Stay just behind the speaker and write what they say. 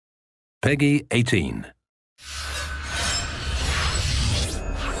Peggy 18.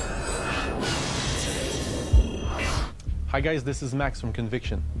 Hi guys, this is Max from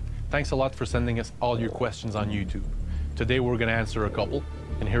Conviction. Thanks a lot for sending us all your questions on YouTube. Today we're going to answer a couple,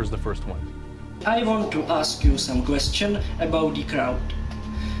 and here's the first one. I want to ask you some question about the crowd.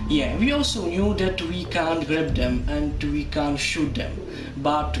 Yeah, we also knew that we can't grab them and we can't shoot them,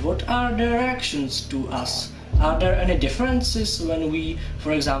 but what are their reactions to us? Are there any differences when we,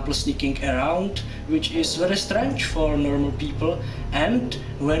 for example, sneaking around, which is very strange for normal people, and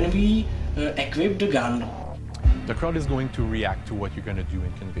when we equip the gun? The crowd is going to react to what you're going to do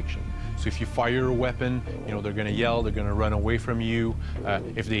in Conviction. So if you fire a weapon, they're going to yell, they're going to run away from you.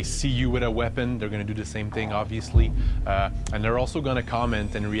 If they see you with a weapon, they're going to do the same thing, obviously. And they're also going to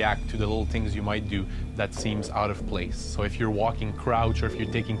comment and react to the little things you might do that seems out of place. So if you're walking crouch or if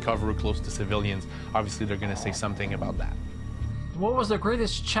you're taking cover close to civilians, obviously they're going to say something about that. What was the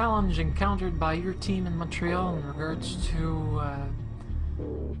greatest challenge encountered by your team in Montreal in regards to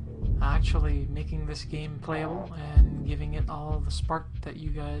actually making this game playable and giving it all the spark that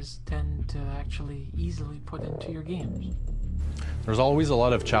you guys tend to actually easily put into your games? There's always a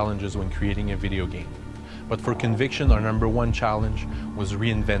lot of challenges when creating a video game. But for Conviction, our #1 challenge was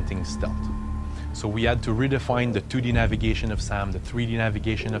reinventing stealth. So we had to redefine the 2D navigation of SAM, the 3D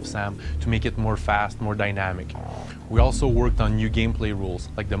navigation of SAM, to make it more fast, more dynamic. We also worked on new gameplay rules,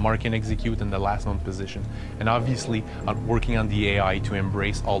 like the mark and execute and the last known position, and obviously working on the AI to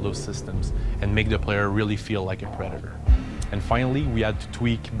embrace all those systems and make the player really feel like a predator. And finally, we had to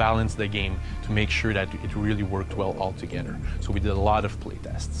tweak, balance the game to make sure that it really worked well all together. So we did a lot of play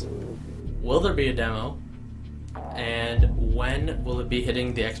tests. Will there be a demo? And when will it be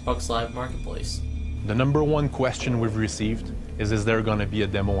hitting the Xbox Live Marketplace? The #1 question we've received is there going to be a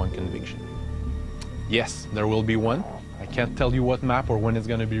demo on Conviction? Yes, there will be one. I can't tell you what map or when it's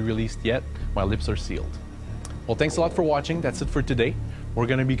going to be released yet. My lips are sealed. Well, thanks a lot for watching. That's it for today. We're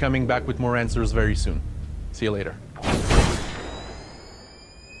going to be coming back with more answers very soon. See you later.